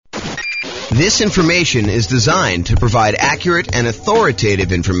This information is designed to provide accurate and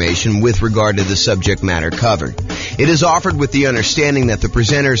authoritative information with regard to the subject matter covered. It is offered with the understanding that the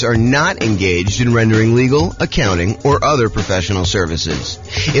presenters are not engaged in rendering legal, accounting, or other professional services.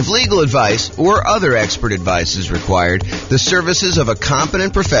 If legal advice or other expert advice is required, the services of a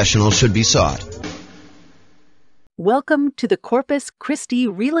competent professional should be sought. Welcome to the Corpus Christi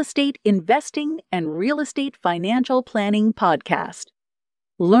Real Estate Investing and Real Estate Financial Planning Podcast.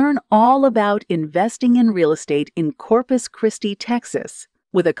 Learn all about investing in real estate in Corpus Christi, Texas,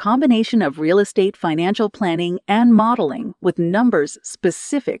 with a combination of real estate financial planning and modeling with numbers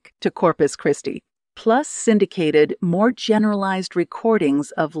specific to Corpus Christi, plus syndicated, more generalized recordings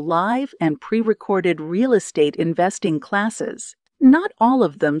of live and pre-recorded real estate investing classes, not all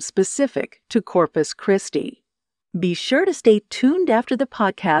of them specific to Corpus Christi. Be sure to stay tuned after the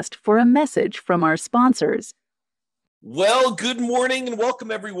podcast for a message from our sponsors. Well, good morning and welcome,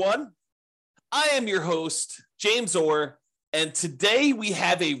 everyone. I am your host, James Orr, and today we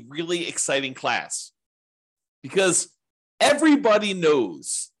have a really exciting class because everybody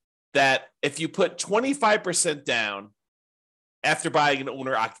knows that if you put 25% down after buying an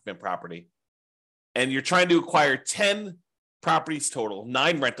owner-occupant property and you're trying to acquire 10 properties total,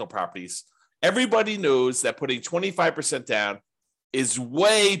 9 rental properties, everybody knows that putting 25% down is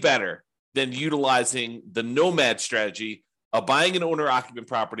way better than utilizing the Nomad strategy of buying an owner-occupant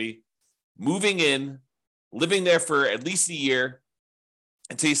property, moving in, living there for at least a year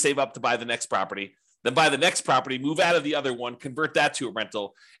until you save up to buy the next property, then buy the next property, move out of the other one, convert that to a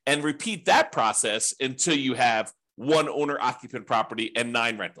rental, and repeat that process until you have 1 owner-occupant property and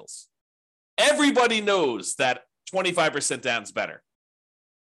 9 rentals. Everybody knows that 25% down is better.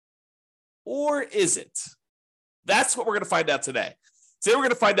 Or is it? That's what we're going to find out today. Today we're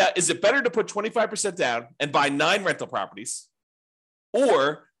going to find out, is it better to put 25% down and buy 9 rental properties?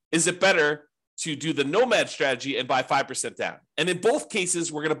 Or is it better to do the Nomad strategy and buy 5% down? And in both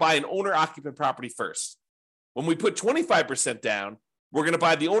cases, we're going to buy an owner-occupant property first. When we put 25% down, we're going to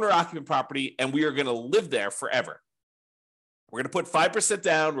buy the owner-occupant property and we are going to live there forever. We're going to put 5%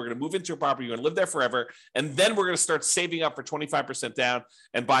 down, we're going to move into a property, you're going to live there forever, and then we're going to start saving up for 25% down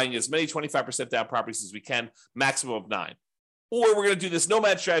and buying as many 25% down properties as we can, maximum of 9. Or we're going to do this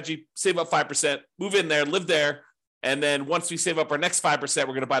Nomad strategy, save up 5%, move in there, live there, and then once we save up our next 5%, we're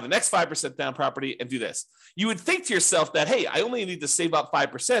going to buy the next 5% down property and do this. You would think to yourself that, hey, I only need to save up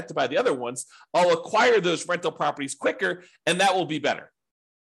 5% to buy the other ones. I'll acquire those rental properties quicker, and that will be better.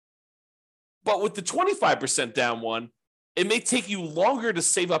 But with the 25% down one, it may take you longer to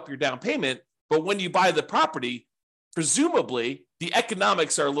save up your down payment, but when you buy the property, presumably the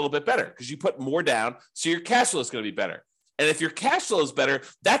economics are a little bit better because you put more down, so your cash flow is going to be better. And if your cash flow is better,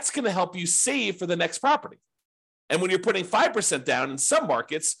 that's going to help you save for the next property. And when you're putting 5% down in some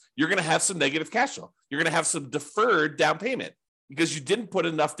markets, you're going to have some negative cash flow. You're going to have some deferred down payment because you didn't put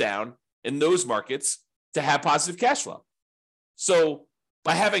enough down in those markets to have positive cash flow. So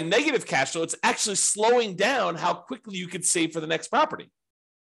by having negative cash flow, it's actually slowing down how quickly you can save for the next property.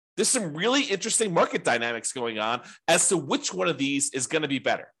 There's some really interesting market dynamics going on as to which one of these is going to be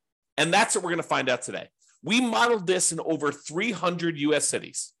better. And that's what we're going to find out today. We modeled this in over 300 U.S.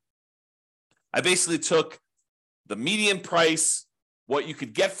 cities. I basically took the median price, what you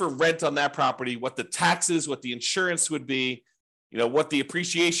could get for rent on that property, what the taxes, what the insurance would be, what the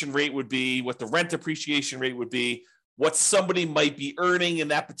appreciation rate would be, what the rent appreciation rate would be, what somebody might be earning in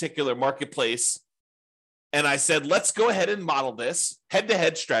that particular marketplace. And I said, let's go ahead and model this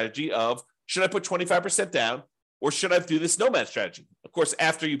head-to-head strategy of, should I put 25% down or should I do this Nomad strategy? Of course,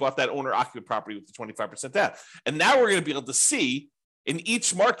 after you bought that owner-occupant property with the 25% down. And now we're going to be able to see in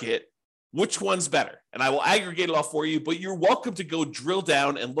each market which one's better. And I will aggregate it all for you, but you're welcome to go drill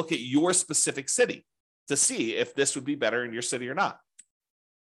down and look at your specific city to see if this would be better in your city or not.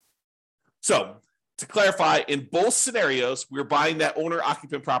 So to clarify, in both scenarios, we're buying that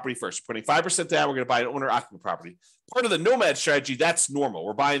owner-occupant property first. We're putting 5% down, we're going to buy an owner-occupant property. Part of the Nomad strategy, that's normal.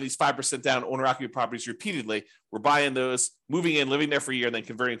 We're buying these 5% down owner-occupant properties repeatedly. We're buying those, moving in, living there for a year, and then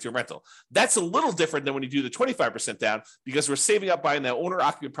converting to a rental. That's a little different than when you do the 25% down because we're saving up buying that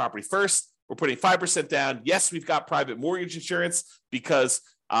owner-occupant property first. We're putting 5% down. Yes, we've got private mortgage insurance because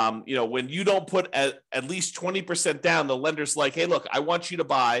when you don't put at least 20% down, the lender's like, hey, look, I want you to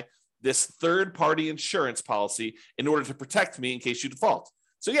buy this third-party insurance policy in order to protect me in case you default.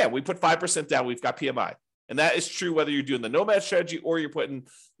 So yeah, we put 5% down, we've got PMI. And that is true whether you're doing the Nomad strategy or you're putting,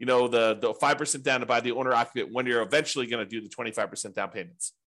 the 5% down to buy the owner-occupant when you're eventually going to do the 25% down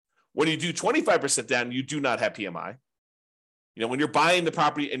payments. When you do 25% down, you do not have PMI. When you're buying the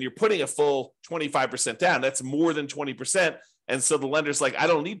property and you're putting a full 25% down, that's more than 20%. And so the lender's like, I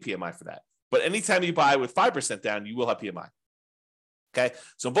don't need PMI for that. But anytime you buy with 5% down, you will have PMI. Okay,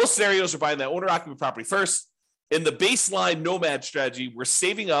 so in both scenarios, we're buying that owner-occupant property first. In the baseline Nomad strategy, we're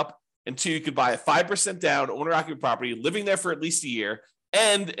saving up until you could buy a 5% down owner-occupant property, living there for at least a year,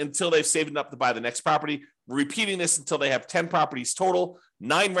 and until they've saved enough to buy the next property. We're repeating this until they have 10 properties total,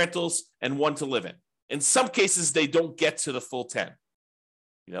 9 rentals, and 1 to live in. In some cases, they don't get to the full 10.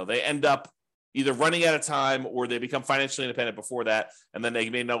 They end up either running out of time or they become financially independent before that, and then they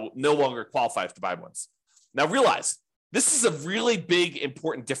may no longer qualify to buy ones. Now realize, this is a really big,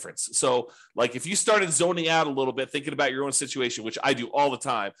 important difference. So like if you started zoning out a little bit, thinking about your own situation, which I do all the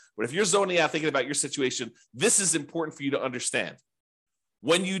time, but if you're zoning out thinking about your situation, this is important for you to understand.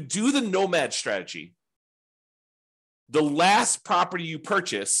 When you do the Nomad strategy, the last property you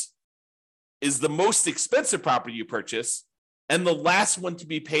purchase is the most expensive property you purchase and the last one to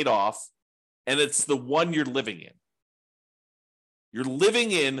be paid off, and it's the one you're living in. You're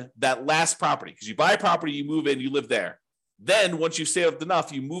living in that last property because you buy a property, you move in, you live there. Then once you've saved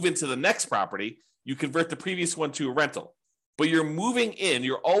enough, you move into the next property, you convert the previous one to a rental. But you're moving in,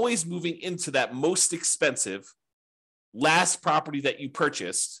 you're always moving into that most expensive last property that you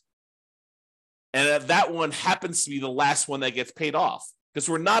purchased. And that one happens to be the last one that gets paid off because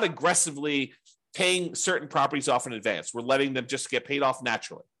we're not aggressively paying certain properties off in advance. We're letting them just get paid off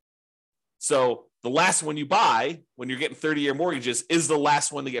naturally. So the last one you buy when you're getting 30-year mortgages is the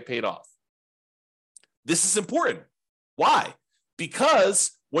last one to get paid off. This is important. Why?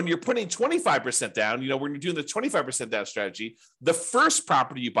 Because when you're putting 25% down, when you're doing the 25% down strategy, the first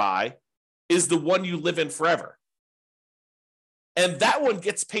property you buy is the one you live in forever. And that one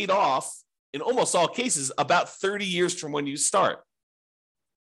gets paid off in almost all cases about 30 years from when you start.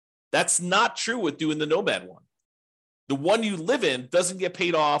 That's not true with doing the Nomad one. The one you live in doesn't get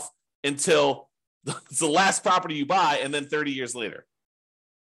paid off until it's the last property you buy and then 30 years later.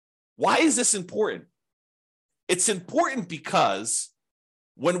 Why is this important? It's important because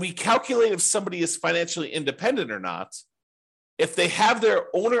when we calculate if somebody is financially independent or not, if they have their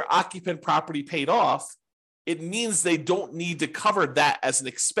owner-occupant property paid off, it means they don't need to cover that as an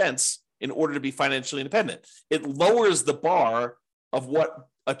expense in order to be financially independent. It lowers the bar of what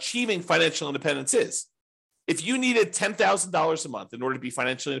achieving financial independence is. If you needed $10,000 a month in order to be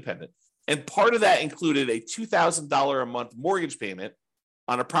financially independent, and part of that included a $2,000 a month mortgage payment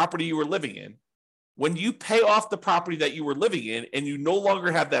on a property you were living in, when you pay off the property that you were living in and you no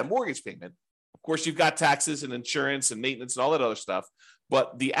longer have that mortgage payment, of course, you've got taxes and insurance and maintenance and all that other stuff,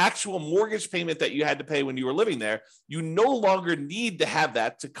 but the actual mortgage payment that you had to pay when you were living there, you no longer need to have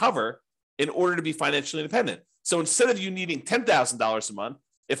that to cover in order to be financially independent. So instead of you needing $10,000 a month,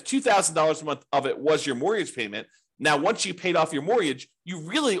 if $2,000 a month of it was your mortgage payment, now once you paid off your mortgage, you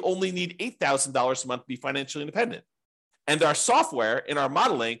really only need $8,000 a month to be financially independent. And our software in our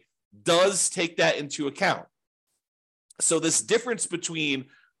modeling does take that into account. So this difference between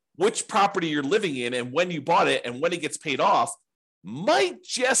which property you're living in and when you bought it and when it gets paid off might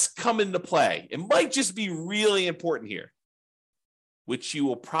just come into play. It might just be really important here, which you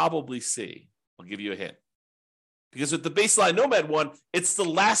will probably see. I'll give you a hint. Because with the baseline Nomad one, it's the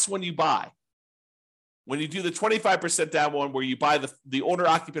last one you buy. When you do the 25% down one where you buy the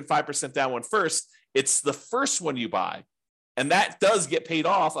owner-occupant 5% down one first, it's the first one you buy. And that does get paid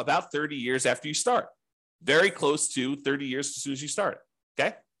off about 30 years after you start. Very close to 30 years as soon as you start.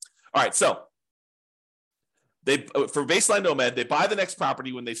 Okay? All right, so for baseline Nomad, they buy the next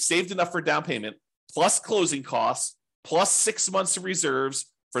property when they've saved enough for down payment, plus closing costs, plus 6 months of reserves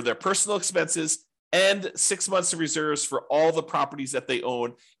for their personal expenses, and 6 months of reserves for all the properties that they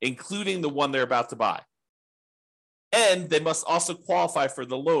own, including the one they're about to buy. And they must also qualify for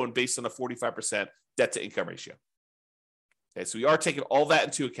the loan based on a 45% debt-to-income ratio. Okay, so we are taking all that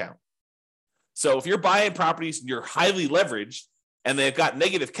into account. So if you're buying properties and you're highly leveraged and they've got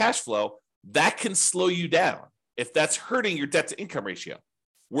negative cash flow, that can slow you down if that's hurting your debt-to-income ratio.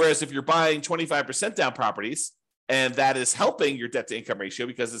 Whereas if you're buying 25% down properties and that is helping your debt-to-income ratio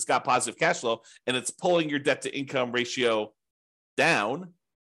because it's got positive cash flow and it's pulling your debt-to-income ratio down,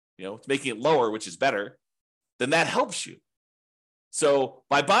 it's making it lower, which is better, then that helps you. So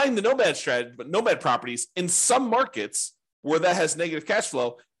by buying the Nomad properties in some markets where that has negative cash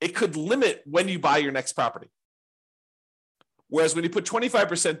flow, it could limit when you buy your next property. Whereas when you put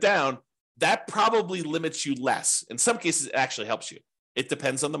 25% down, that probably limits you less. In some cases, it actually helps you. It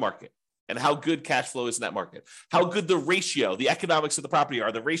depends on the market and how good cash flow is in that market, how good the ratio, the economics of the property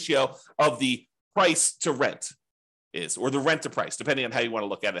are, the ratio of the price to rent is, or the rent to price, depending on how you want to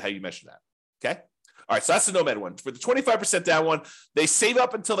look at it, how you measure that. Okay? All right, so that's the Nomad one. For the 25% down one, they save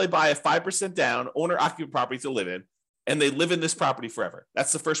up until they buy a 5% down owner-occupant property to live in. and they live in this property forever.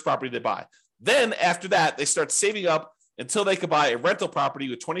 That's the first property they buy. Then after that, they start saving up until they could buy a rental property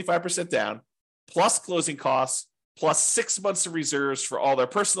with 25% down, plus closing costs, plus 6 months of reserves for all their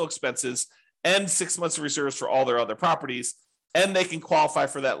personal expenses, and 6 months of reserves for all their other properties. And they can qualify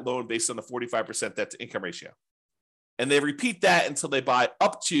for that loan based on the 45% debt to income ratio. And they repeat that until they buy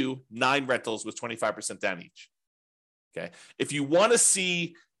up to 9 rentals with 25% down each. Okay. If you want to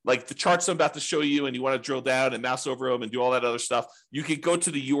see like the charts I'm about to show you and you want to drill down and mouse over them and do all that other stuff, you can go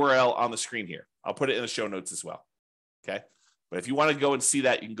to the URL on the screen here. I'll put it in the show notes as well. Okay. But if you want to go and see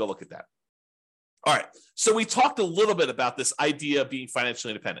that, you can go look at that. All right. So we talked a little bit about this idea of being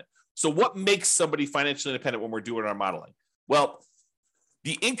financially independent. So what makes somebody financially independent when we're doing our modeling? Well,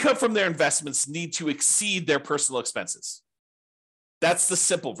 the income from their investments need to exceed their personal expenses. That's the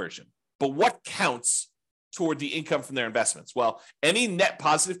simple version. But what counts toward the income from their investments? Well, any net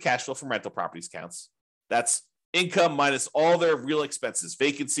positive cash flow from rental properties counts. That's income minus all their real expenses,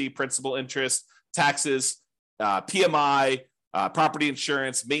 vacancy, principal, interest, taxes, PMI, property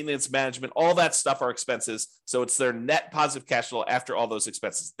insurance, maintenance management, all that stuff are expenses. So it's their net positive cash flow after all those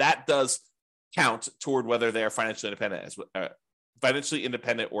expenses. That does count toward whether they are financially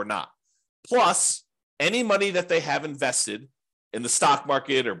independent or not. Plus, any money that they have invested in the stock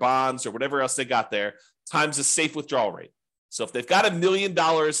market or bonds or whatever else they got there times a safe withdrawal rate. So if they've got $1 million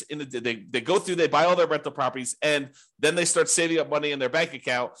they go through, they buy all their rental properties, and then they start saving up money in their bank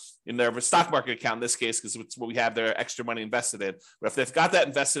account, in their stock market account in this case, because it's what we have their extra money invested in. But if they've got that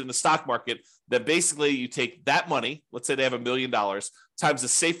invested in the stock market, then basically you take that money, let's say they have $1 million, times the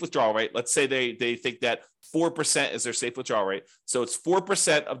safe withdrawal rate. Let's say they think that 4% is their safe withdrawal rate. So it's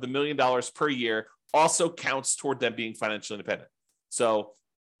 4% of the $1 million per year also counts toward them being financially independent. So,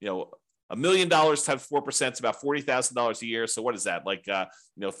 $1 million times 4% is about $40,000 a year. So what is that? Like,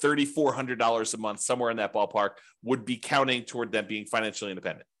 $3,400 a month, somewhere in that ballpark, would be counting toward them being financially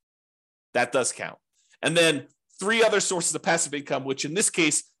independent. That does count. And then 3 other sources of passive income, which in this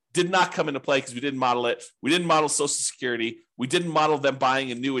case did not come into play because we didn't model it. We didn't model Social Security. We didn't model them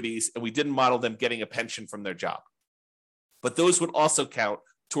buying annuities, and we didn't model them getting a pension from their job. But those would also count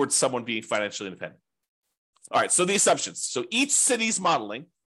towards someone being financially independent. All right, so the assumptions. So each city's modeling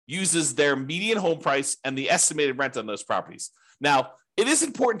uses their median home price and the estimated rent on those properties. Now, it is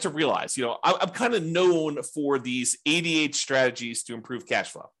important to realize, I'm kind of known for these 88 strategies to improve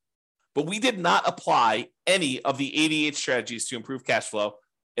cash flow, but we did not apply any of the 88 strategies to improve cash flow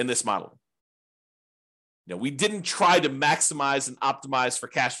in this modeling. We didn't try to maximize and optimize for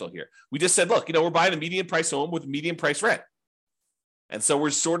cash flow here. We just said, look, we're buying a median price home with median price rent. And so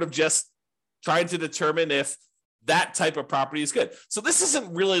we're sort of just trying to determine if that type of property is good. So this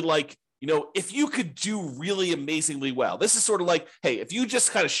isn't really like, if you could do really amazingly well. This is sort of like, hey, if you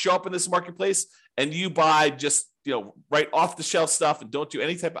just kind of show up in this marketplace and you buy just, right off the shelf stuff and don't do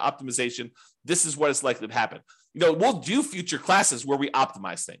any type of optimization, this is what is likely to happen. We'll do future classes where we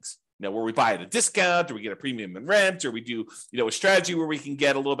optimize things, where we buy at a discount or we get a premium in rent or we do, a strategy where we can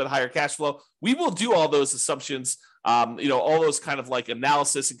get a little bit higher cash flow. We will do all those assumptions, all those kind of like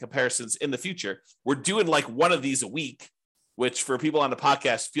analysis and comparisons in the future. We're doing like one of these a week, which for people on the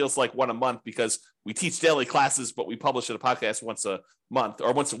podcast feels like one a month because we teach daily classes, but we publish a podcast once a month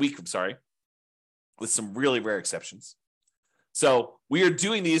or once a week, with some really rare exceptions. So we are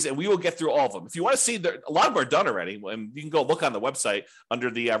doing these and we will get through all of them. If you want to see, a lot of them are done already. And you can go look on the website under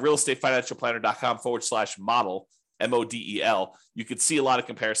the realestatefinancialplanner.com/model, MODEL. You can see a lot of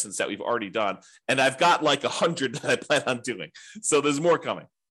comparisons that we've already done. And I've got like 100 that I plan on doing. So there's more coming.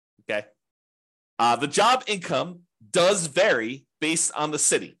 Okay. The job income does vary based on the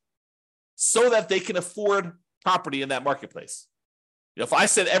city so that they can afford property in that marketplace. If I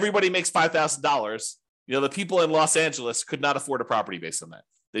said everybody makes $5,000, the people in Los Angeles could not afford a property based on that.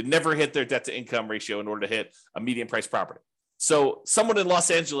 They'd never hit their debt to income ratio in order to hit a median price property. So someone in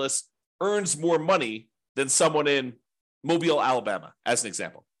Los Angeles earns more money than someone in Mobile, Alabama, as an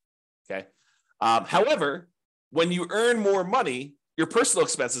example. Okay. However, when you earn more money, your personal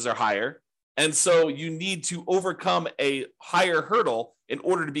expenses are higher. And so you need to overcome a higher hurdle in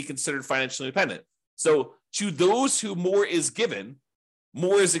order to be considered financially independent. So to those who more is given,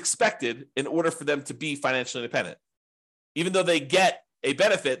 more is expected in order for them to be financially independent. Even though they get a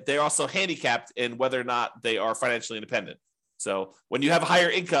benefit, they're also handicapped in whether or not they are financially independent. So when you have a higher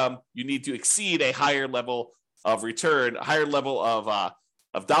income, you need to exceed a higher level of return, a higher level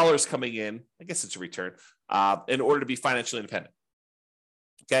of dollars coming in, I guess it's a return, in order to be financially independent.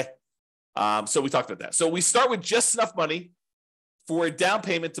 Okay. So we talked about that. So we start with just enough money for a down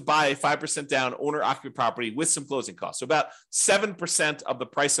payment to buy a 5% down owner-occupant property with some closing costs. So about 7% of the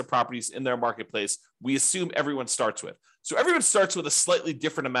price of properties in their marketplace, we assume everyone starts with. So everyone starts with a slightly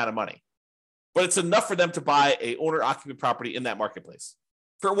different amount of money, but it's enough for them to buy a owner-occupant property in that marketplace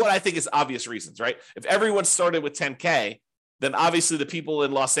for what I think is obvious reasons, right? If everyone started with 10K, then obviously the people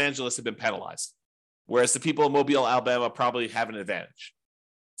in Los Angeles have been penalized, whereas the people in Mobile, Alabama probably have an advantage.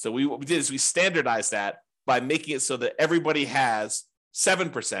 So what we did is we standardized that by making it so that everybody has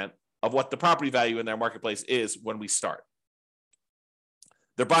 7% of what the property value in their marketplace is when we start.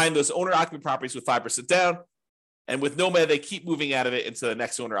 They're buying those owner-occupant properties with 5% down, and with Nomad, they keep moving out of it into the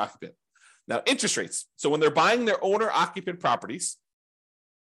next owner-occupant. Now, interest rates. So when they're buying their owner-occupant properties,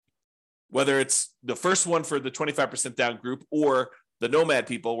 whether it's the first one for the 25% down group or the Nomad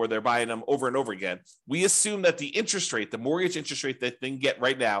people where they're buying them over and over again, we assume that the interest rate, the mortgage interest rate that they can get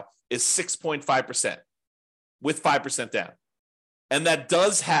right now is 6.5% with 5% down. And that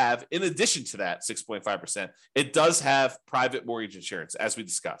does have, in addition to that 6.5%, it does have private mortgage insurance, as we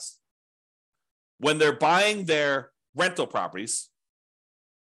discussed. When they're buying their rental properties,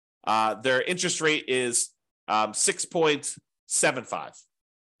 their interest rate is 6.75.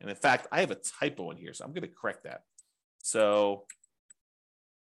 And in fact, I have a typo in here, so I'm going to correct that. So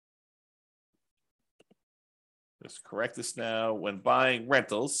let's correct this now. When buying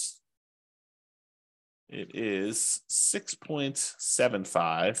rentals, it is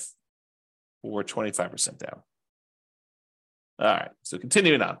 6.75 or 25% down. All right, so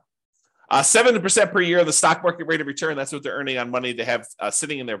continuing on. 7% per year of the stock market rate of return. That's what they're earning on money they have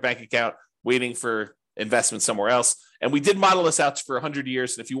sitting in their bank account, waiting for investment somewhere else. And we did model this out for 100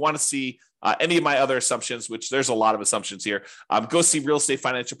 years. And if you want to see any of my other assumptions, which there's a lot of assumptions here, go see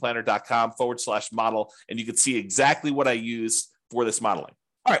realestatefinancialplanner.com/model, and you can see exactly what I used for this modeling.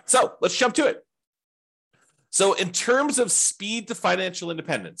 All right, so let's jump to it. So in terms of speed to financial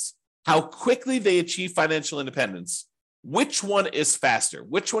independence, how quickly they achieve financial independence, which one is faster?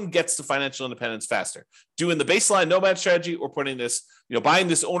 Which one gets to financial independence faster? Doing the baseline Nomad strategy or putting this, buying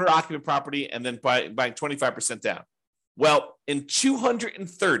this owner-occupant property and then buying 25% down? Well, in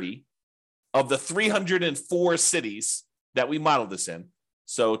 230 of the 304 cities that we modeled this in,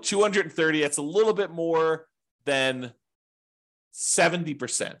 so 230, that's a little bit more than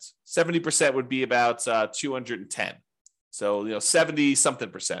 70%. 70% would be about 210. So, 70 something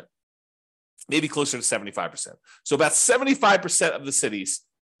percent. Maybe closer to 75%. So about 75% of the cities,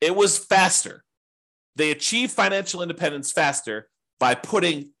 it was faster. They achieved financial independence faster by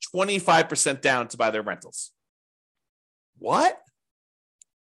putting 25% down to buy their rentals. What?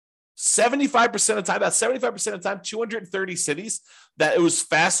 75% of the time, about 75% of the time, 230 cities, that it was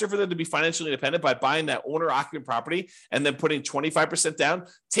faster for them to be financially independent by buying that owner-occupant property and then putting 25% down,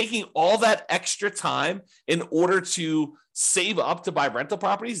 taking all that extra time in order to save up to buy rental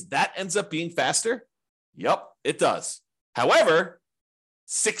properties. That ends up being faster? Yep, it does. However,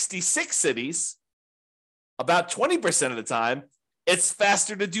 66 cities, about 20% of the time, it's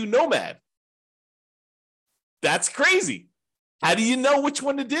faster to do Nomad. That's crazy. How do you know which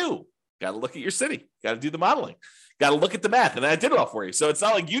one to do? Got to look at your city. Got to do the modeling. Got to look at the math. And I did it all for you. So it's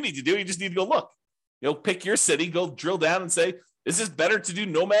not like you need to do it. You just need to go look. Pick your city, go drill down and say, is this better to do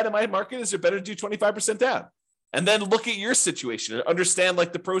Nomad in my market? Is it better to do 25% down? And then look at your situation and understand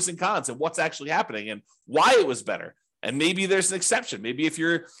the pros and cons and what's actually happening and why it was better. And maybe there's an exception. Maybe if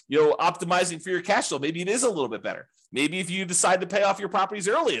you're, optimizing for your cash flow, maybe it is a little bit better. Maybe if you decide to pay off your properties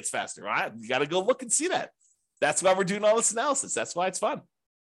early, it's faster. Right? You got to go look and see that. That's why we're doing all this analysis. That's why it's fun.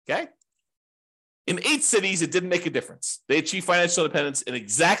 Okay. In 8 cities, it didn't make a difference. They achieved financial independence in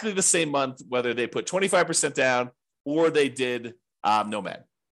exactly the same month, whether they put 25% down or they did Nomad.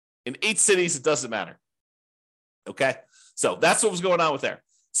 In 8 cities, it doesn't matter. Okay. So that's what was going on with there.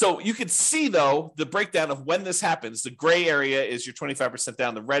 So you can see, though, the breakdown of when this happens. The gray area is your 25%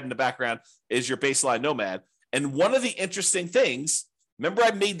 down. The red in the background is your baseline Nomad. And one of the interesting things, remember I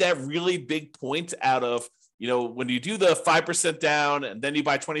made that really big point out of, when you do the 5% down and then you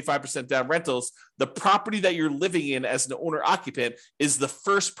buy 25% down rentals, the property that you're living in as an owner occupant is the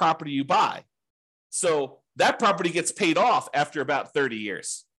first property you buy. So that property gets paid off after about 30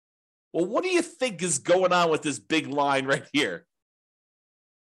 years. Well, what do you think is going on with this big line right here?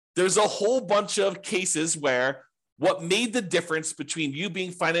 There's a whole bunch of cases where what made the difference between you being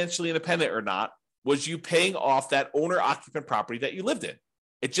financially independent or not was you paying off that owner occupant property that you lived in.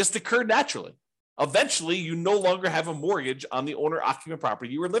 It just occurred naturally. Eventually, you no longer have a mortgage on the owner-occupant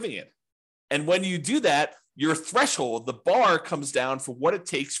property you were living in. And when you do that, your threshold, the bar, comes down for what it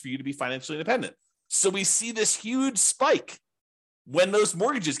takes for you to be financially independent. So we see this huge spike when those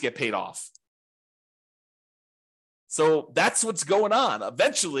mortgages get paid off. So that's what's going on.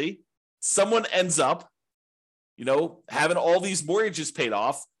 Eventually, someone ends up, having all these mortgages paid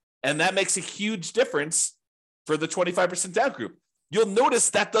off, and that makes a huge difference for the 25% down group. You'll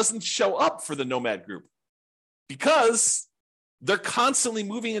notice that doesn't show up for the Nomad group because they're constantly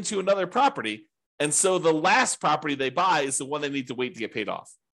moving into another property. And so the last property they buy is the one they need to wait to get paid off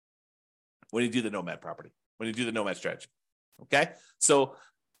when you do the Nomad property, when you do the Nomad strategy. Okay. So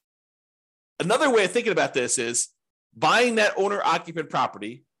another way of thinking about this is buying that owner-occupant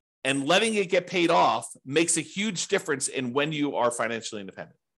property and letting it get paid off makes a huge difference in when you are financially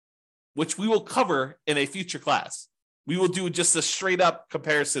independent, which we will cover in a future class. We will do just a straight up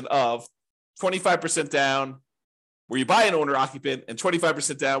comparison of 25% down where you buy an owner-occupant and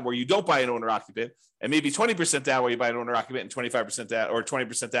 25% down where you don't buy an owner-occupant, and maybe 20% down where you buy an owner-occupant and 25% down, or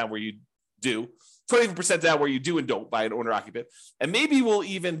 20% down where you do, 20% down where you do and don't buy an owner-occupant. And maybe we'll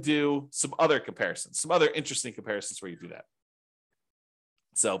even do some other comparisons, some other interesting comparisons where you do that.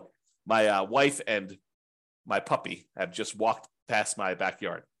 So my wife and my puppy have just walked past my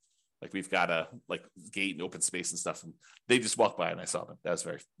backyard. Like we've got a gate and open space and stuff. And they just walked by and I saw them. That was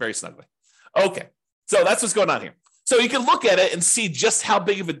very, very snuggly. Okay. So that's what's going on here. So you can look at it and see just how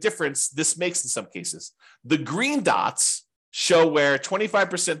big of a difference this makes in some cases. The green dots show where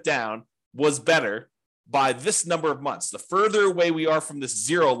 25% down was better by this number of months. The further away we are from this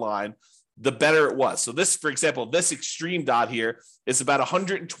zero line, the better it was. So this, for example, this extreme dot here is about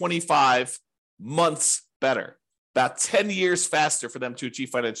 125 months better, about 10 years faster for them to achieve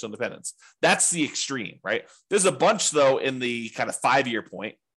financial independence. That's the extreme, right? There's a bunch, though, in the kind of 5-year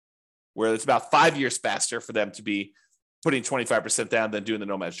point where it's about 5 years faster for them to be putting 25% down than doing the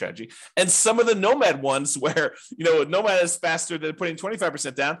Nomad strategy. And some of the Nomad ones where, Nomad is faster than putting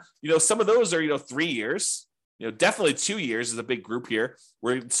 25% down, some of those are, 3 years, definitely 2 years is a big group here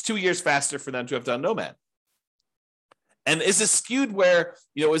where it's 2 years faster for them to have done Nomad. And is it skewed where,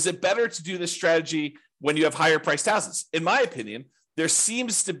 is it better to do this strategy when you have higher priced houses? In my opinion, there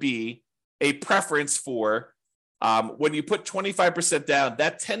seems to be a preference for when you put 25% down,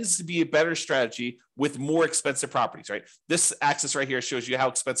 that tends to be a better strategy with more expensive properties, right? This axis right here shows you how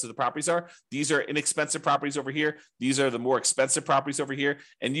expensive the properties are. These are inexpensive properties over here. These are the more expensive properties over here.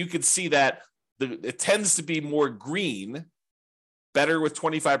 And you can see that it tends to be more green, better with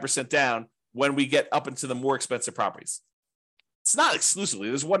 25% down when we get up into the more expensive properties. It's not exclusively.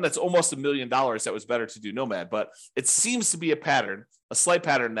 There's one that's almost $1 million that was better to do Nomad, but it seems to be a pattern, a slight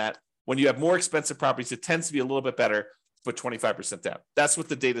pattern that when you have more expensive properties, it tends to be a little bit better to put 25% down. That's what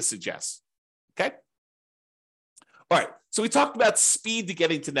the data suggests. Okay. All right. So we talked about speed to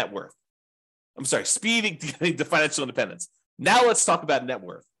getting to net worth. Speed to getting to financial independence. Now let's talk about net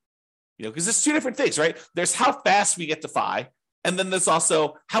worth. Because there's two different things, right? There's how fast we get to FI, and then there's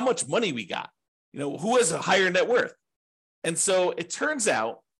also how much money we got. Who has a higher net worth? And so it turns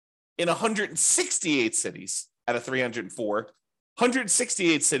out in 168 cities out of 304,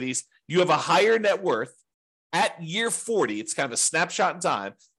 168 cities, you have a higher net worth at year 40. It's kind of a snapshot in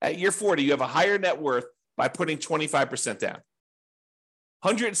time. At year 40, you have a higher net worth by putting 25% down.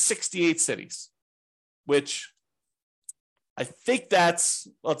 168 cities, which I think that's,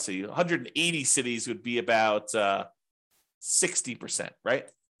 180 cities would be about 60%, right?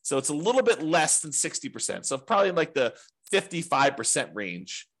 So it's a little bit less than 60%. So probably like the 55%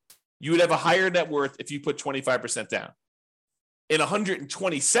 range. You would have a higher net worth if you put 25% down. In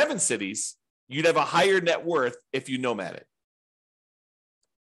 127 cities, you'd have a higher net worth if you Nomad it.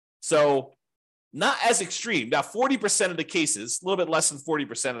 So not as extreme. Now, 40% of the cases, a little bit less than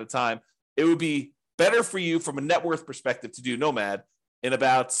 40% of the time, it would be better for you from a net worth perspective to do Nomad. In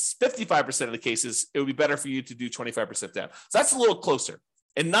about 55% of the cases, it would be better for you to do 25% down. So that's a little closer.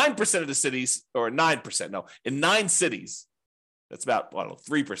 In 9% of the cities, or 9%, no, in 9 cities, that's about,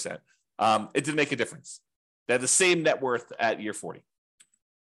 3%, it didn't make a difference. They had the same net worth at year 40.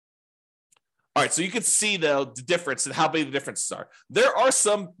 All right, so you can see the difference and how big the differences are. There are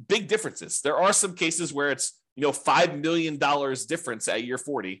some big differences. There are some cases where it's $5 million difference at year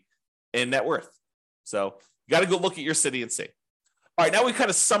 40 in net worth. So you got to go look at your city and see. All right, now we kind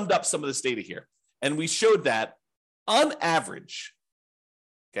of summed up some of this data here, and we showed that on average,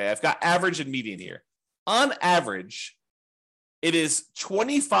 okay, I've got average and median here. On average, it is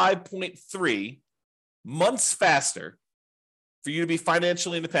 25.3 months faster for you to be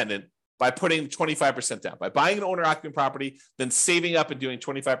financially independent by putting 25% down, by buying an owner-occupant property, then saving up and doing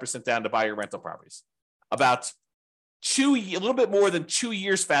 25% down to buy your rental properties. About a little bit more than 2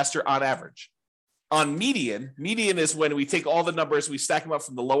 years faster on average. On median is when we take all the numbers, we stack them up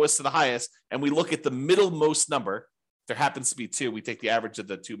from the lowest to the highest, and we look at the middlemost number. If there happens to be 2, we take the average of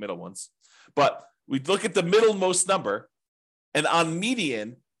the 2 middle ones. But We look at the middlemost number, and on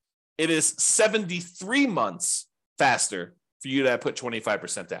median, it is 73 months faster for you to put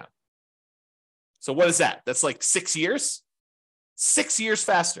 25% down. So what is that? That's like 6 years? 6 years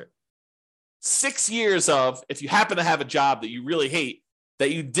faster. 6 years of, if you happen to have a job that you really hate,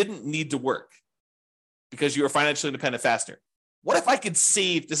 that you didn't need to work because you were financially independent faster. What if I could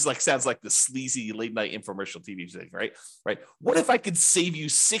save, this is like, sounds like the sleazy late night infomercial TV thing, right? Right. What if I could save you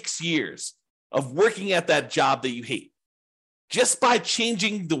 6 years of working at that job that you hate just by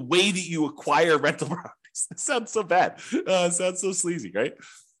changing the way that you acquire rental properties? That sounds so bad. It sounds so sleazy, right?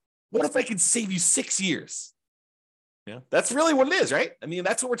 What if I could save you 6 years? Yeah, that's really what it is, right? I mean,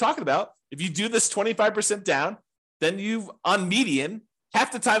 that's what we're talking about. If you do this 25% down, then you've, on median,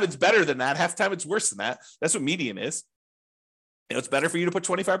 half the time it's better than that, half the time it's worse than that. That's what median is. You know, it's better for you to put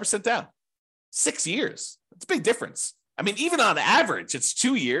 25% down. 6 years. That's a big difference. I mean, even on average, it's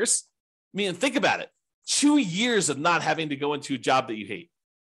 2 years. I mean, think about it. 2 years of not having to go into a job that you hate.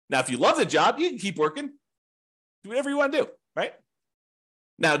 Now, if you love the job, you can keep working. Do whatever you want to do, right?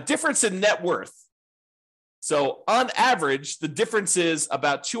 Now, difference in net worth. So on average, the difference is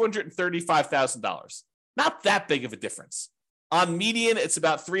about $235,000. Not that big of a difference. On median, it's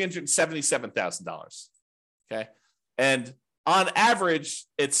about $377,000. Okay. And on average,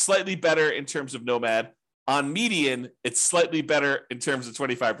 it's slightly better in terms of Nomad. On median, it's slightly better in terms of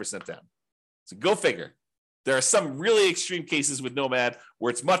 25% down. So go figure. There are some really extreme cases with Nomad where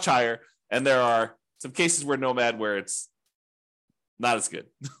it's much higher, and there are some cases where Nomad where it's not as good.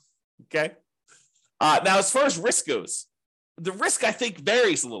 Okay. Now, as far as risk goes, the risk, I think,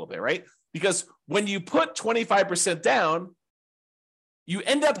 varies a little bit, right? Because when you put 25% down, you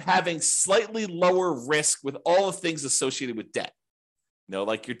end up having slightly lower risk with all the things associated with debt. You know,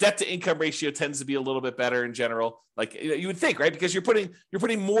 like your debt to income ratio tends to be a little bit better in general. Like you would think, right? Because you're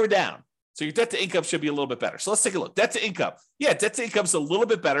putting more down. So your debt to income should be a little bit better. So let's take a look. Debt to income. Yeah, debt to income is a little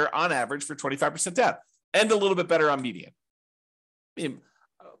bit better on average for 25% down and a little bit better on median. I mean,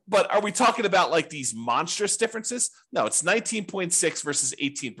 but are we talking about like these monstrous differences? No, it's 19.6 versus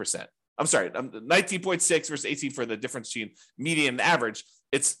 18%. I'm sorry, 19.6 versus 18 for the difference between median and average.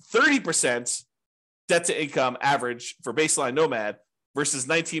 It's 30% debt to income average for baseline Nomad versus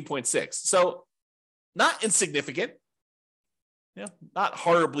 19.6. So not insignificant, not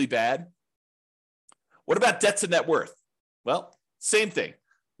horribly bad. What about debt to net worth? Well, same thing.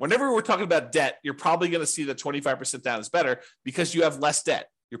 Whenever we're talking about debt, you're probably going to see that 25% down is better because you have less debt.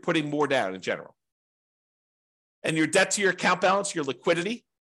 You're putting more down in general. And your debt to your account balance, your liquidity.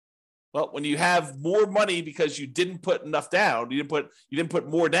 Well, when you have more money because you didn't put enough down, you didn't put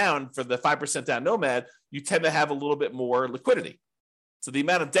more down for the 5% down Nomad, you tend to have a little bit more liquidity. So the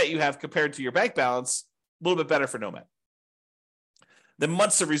amount of debt you have compared to your bank balance, a little bit better for Nomad. Then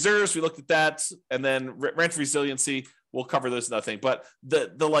months of reserves, we looked at that, and then rent resiliency, we'll cover those another thing. But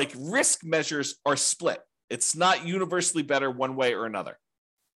the like risk measures are split. It's not universally better one way or another.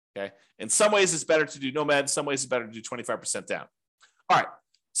 Okay. In some ways, it's better to do Nomad. In some ways, it's better to do 25% down. All right.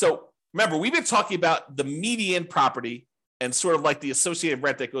 So remember, we've been talking about the median property and sort of like the associated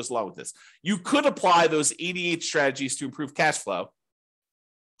rent that goes along with this. You could apply those 88 strategies to improve cash flow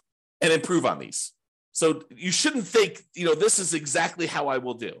and improve on these. So you shouldn't think, this is exactly how I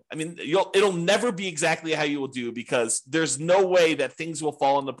will do. I mean, it'll never be exactly how you will do because there's no way that things will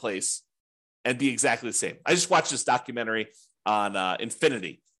fall into place and be exactly the same. I just watched this documentary on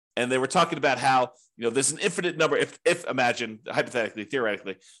Infinity. And they were talking about how, there's an infinite number, if imagine, hypothetically,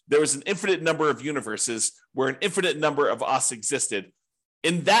 theoretically, there was an infinite number of universes where an infinite number of us existed.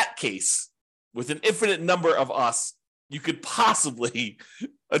 In that case, with an infinite number of us, you could possibly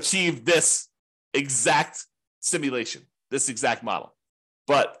achieve this exact simulation, this exact model.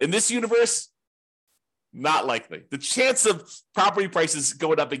 But in this universe, not likely. The chance of property prices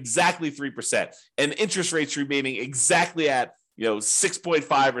going up exactly 3% and interest rates remaining exactly at 6.5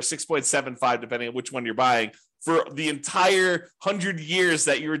 or 6.75, depending on which one you're buying, for the entire 100 years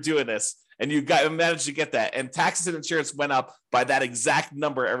that you were doing this, and you managed to get that, and taxes and insurance went up by that exact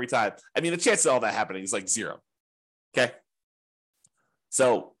number every time. I mean, the chance of all that happening is like zero. Okay.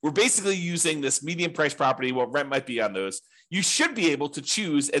 So we're basically using this median price property, what rent might be on those. You should be able to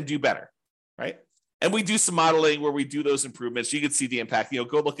choose and do better, right? And we do some modeling where we do those improvements. You can see the impact.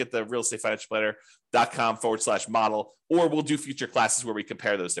 Go look at the realestatefinancialplanner.com/model, or we'll do future classes where we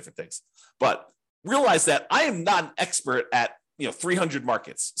compare those different things. But realize that I am not an expert at 300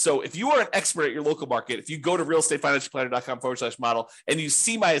 markets. So if you are an expert at your local market, if you go to realestatefinancialplanner.com/model and you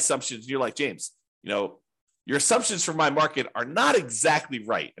see my assumptions, you're like, James, your assumptions for my market are not exactly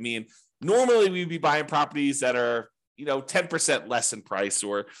right. I mean, normally we'd be buying properties that are 10% less in price,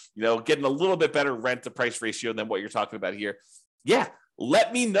 or, getting a little bit better rent to price ratio than what you're talking about here. Yeah.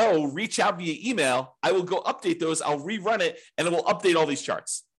 Let me know, reach out via email. I will go update those. I'll rerun it, and it will update all these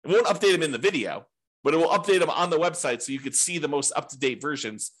charts. It won't update them in the video, but it will update them on the website so you can see the most up-to-date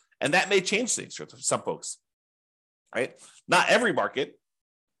versions. And that may change things for some folks, right? Not every market,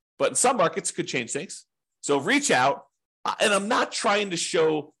 but in some markets could change things. So reach out. And I'm not trying to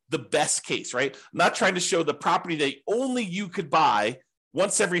show the best case, right? I'm not trying to show the property that only you could buy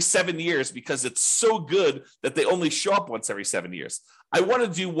once every 7 years because it's so good that they only show up once every 7 years. I want to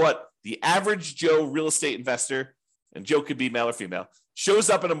do what the average Joe real estate investor, and Joe could be male or female, shows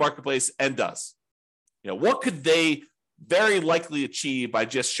up in a marketplace and does. What could they very likely achieve by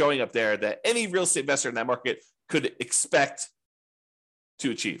just showing up there that any real estate investor in that market could expect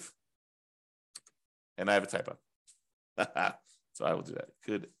to achieve? And I have a typo. So I will do that.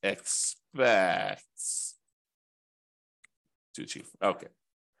 Could expect to achieve. Okay.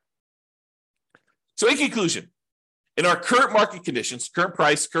 So in conclusion, in our current market conditions, current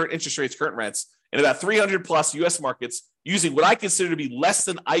price, current interest rates, current rents, in about 300 plus US markets, using what I consider to be less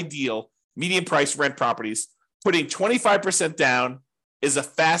than ideal median price rent properties, putting 25% down is a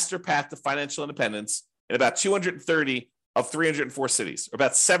faster path to financial independence in about 230 of 304 cities, or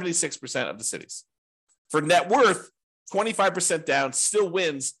about 76% of the cities. For net worth, 25% down still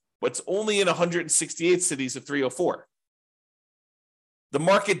wins, but it's only in 168 cities of 304. The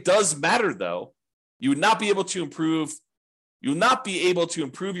market does matter, though. You would not be able to improve your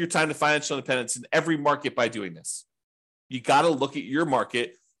time to financial independence in every market by doing this. You got to look at your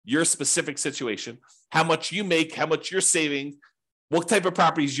market, your specific situation, how much you make, how much you're saving, what type of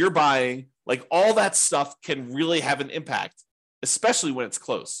properties you're buying. Like, all that stuff can really have an impact, especially when it's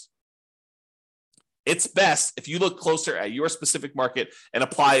close. It's best if you look closer at your specific market and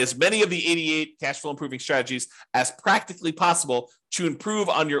apply as many of the 88 cash flow improving strategies as practically possible to improve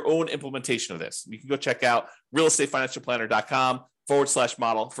on your own implementation of this. You can go check out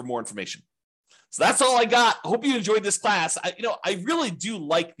realestatefinancialplanner.com/model for more information. So that's all I got. I hope you enjoyed this class. I really do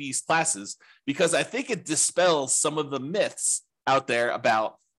like these classes because I think it dispels some of the myths out there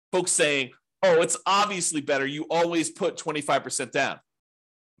about folks saying, oh, it's obviously better. You always put 25% down.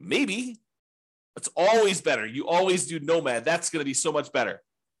 Maybe. It's always better. You always do Nomad. That's going to be so much better.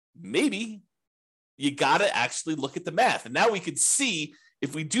 Maybe. You got to actually look at the math. And now we can see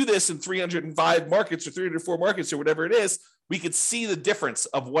if we do this in 305 markets or 304 markets or whatever it is, we could see the difference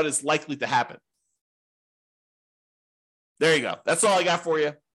of what is likely to happen. There you go. That's all I got for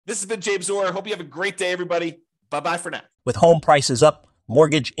you. This has been James Orr. Hope you have a great day, everybody. Bye-bye for now. With home prices up,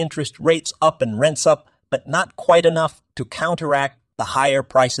 mortgage interest rates up, and rents up, but not quite enough to counteract the higher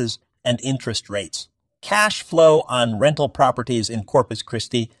prices and interest rates. Cash flow on rental properties in Corpus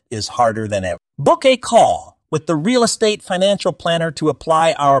Christi is harder than ever. Book a call with the Real Estate Financial Planner to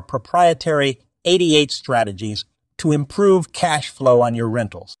apply our proprietary 88 strategies to improve cash flow on your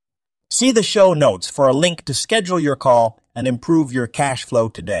rentals. See the show notes for a link to schedule your call and improve your cash flow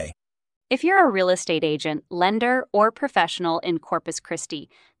today. If you're a real estate agent, lender, or professional in Corpus Christi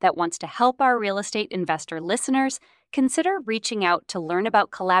that wants to help our real estate investor listeners, consider reaching out to learn about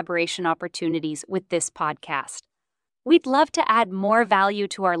collaboration opportunities with this podcast. We'd love to add more value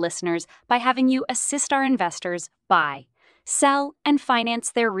to our listeners by having you assist our investors buy, sell, and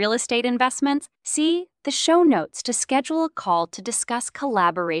finance their real estate investments. See the show notes to schedule a call to discuss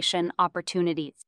collaboration opportunities.